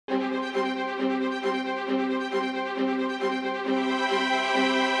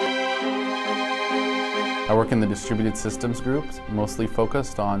I work in the distributed systems group, mostly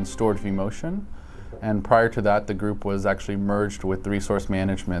focused on stored vMotion. And prior to that, the group was actually merged with the resource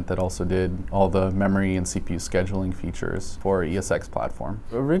management that also did all the memory and CPU scheduling features for ESX platform.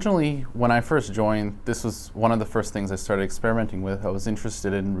 Originally, when I first joined, this was one of the first things I started experimenting with. I was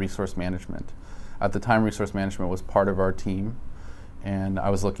interested in resource management. At the time, resource management was part of our team, and I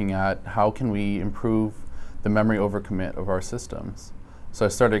was looking at how can we improve the memory overcommit of our systems. So I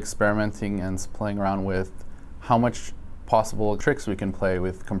started experimenting and playing around with how much possible tricks we can play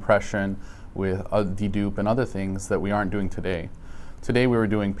with compression, with dedupe and other things that we aren't doing today. Today we were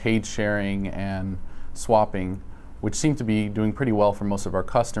doing page sharing and swapping, which seemed to be doing pretty well for most of our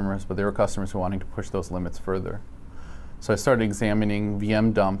customers, but there were customers who were wanting to push those limits further. So I started examining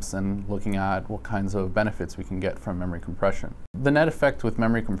VM dumps and looking at what kinds of benefits we can get from memory compression. The net effect with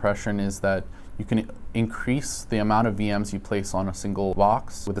memory compression is that you can increase the amount of VMs you place on a single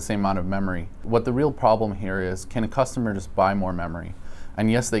box with the same amount of memory. What the real problem here is, can a customer just buy more memory? And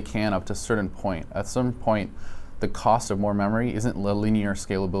yes, they can up to a certain point. At some point, the cost of more memory isn't linear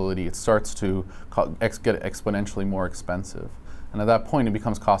scalability. It starts to get exponentially more expensive. And at that point, it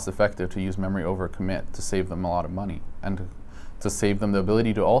becomes cost effective to use memory over commit to save them a lot of money and to save them the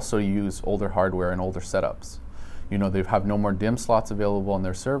ability to also use older hardware and older setups. You know, they have no more DIMM slots available on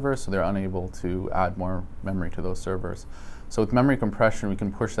their servers, so they're unable to add more memory to those servers. So with memory compression, we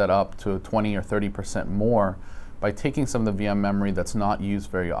can push that up to 20 or 30% more by taking some of the VM memory that's not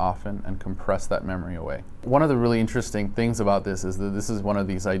used very often and compress that memory away. One of the really interesting things about this is that this is one of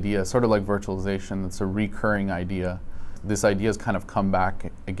these ideas, sort of like virtualization, that's a recurring idea. This idea has kind of come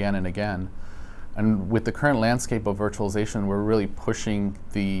back again and again. And with the current landscape of virtualization, we're really pushing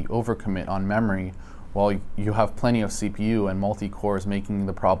the overcommit on memory while you have plenty of CPU and multi-cores, making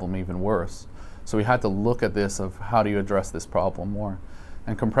the problem even worse. So we had to look at this of how do you address this problem more.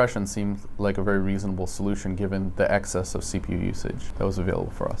 And compression seemed like a very reasonable solution given the excess of CPU usage that was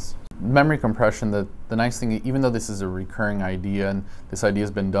available for us. Memory compression, the nice thing, even though this is a recurring idea and this idea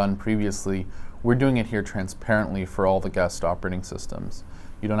has been done previously, we're doing it here transparently for all the guest operating systems.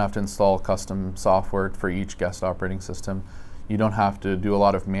 You don't have to install custom software for each guest operating system. You don't have to do a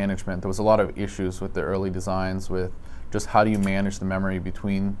lot of management. There was a lot of issues with the early designs with just how do you manage the memory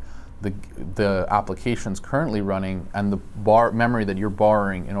between the applications currently running and the memory that you're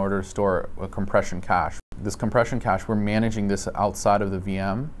borrowing in order to store a compression cache. This compression cache, we're managing this outside of the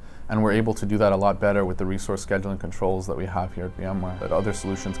VM, and we're able to do that a lot better with the resource scheduling controls that we have here at VMware that other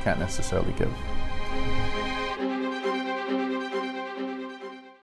solutions can't necessarily give.